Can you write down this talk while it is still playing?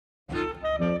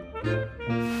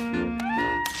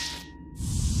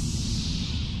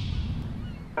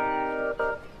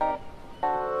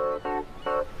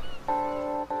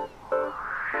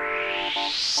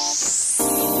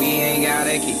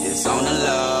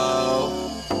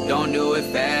Don't do it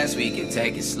fast, we can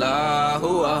take it slow.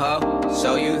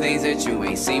 Show you things that you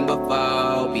ain't seen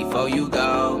before. Before you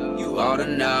go, you ought to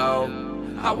know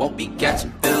I won't be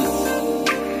catching feelings,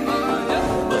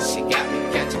 but she got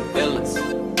me catching feelings.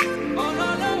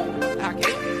 I can't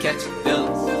be catching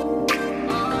feelings,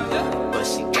 but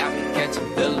she got me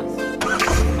catching feelings.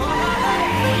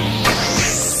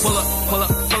 Pull up, pull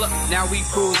up, pull up. Now we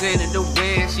cruising in the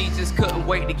wind. She just couldn't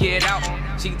wait to get out.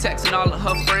 She texting all of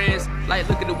her friends, like,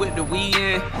 look at the whip that we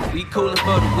in. We coolin'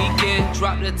 for the weekend.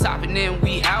 Drop the top and then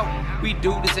we out. We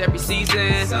do this every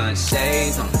season.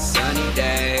 Sunshades on a sunny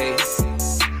day.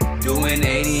 Doing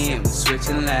 80 and we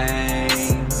switching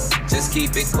lanes. Just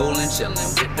keep it cool and chillin'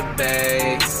 with the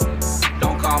babe.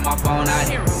 Don't call my phone, I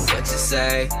hear what you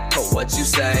say, or what you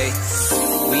say.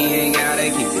 We ain't gotta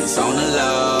keep this on the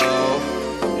low.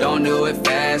 Don't do it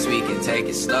fast, we can take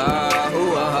it slow.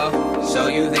 Show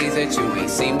you things that you ain't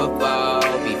seen before.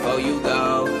 Before you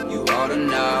go, you ought to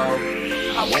know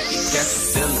I won't be catching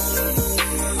feelings,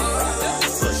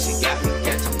 but she got me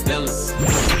catching feelings.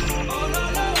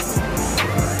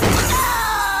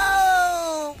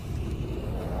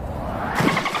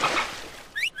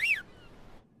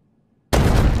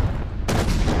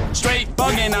 Straight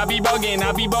buggin', I be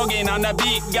buggin' on the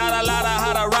beat. Got a lot of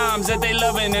hotter rhymes that they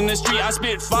lovin' in the street. I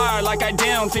spit fire like I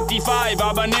down 55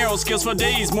 habanero. Skills for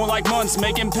days, more like months,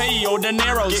 making pay or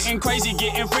dineros. Getting crazy,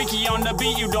 getting freaky on the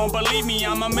beat. You don't believe me,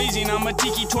 I'm amazing. I'm a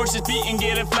tiki torch this beat and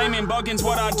get it flaming. Buggin's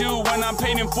what I do when I'm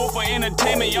paid in full for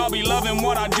entertainment. Y'all be loving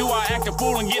what I do, I act a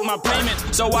fool and get my payment.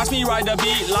 So watch me ride the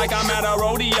beat like I'm at a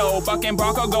rodeo. Buckin'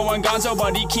 Bronco going gonzo,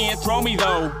 but he can't throw me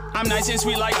though. I'm nice and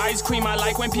sweet like ice cream, I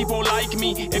like when people like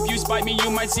me. If you spite me,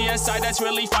 you might see a side that's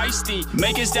really feisty.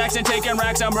 Making stacks and taking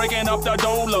racks, I'm breaking up the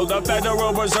dolo. The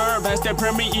Federal Reserve has to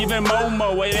print me even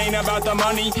Momo. It ain't about the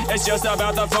money, it's just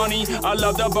about the funny. I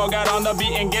love to bug out on the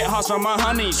beat and get hots from my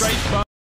honey. Straight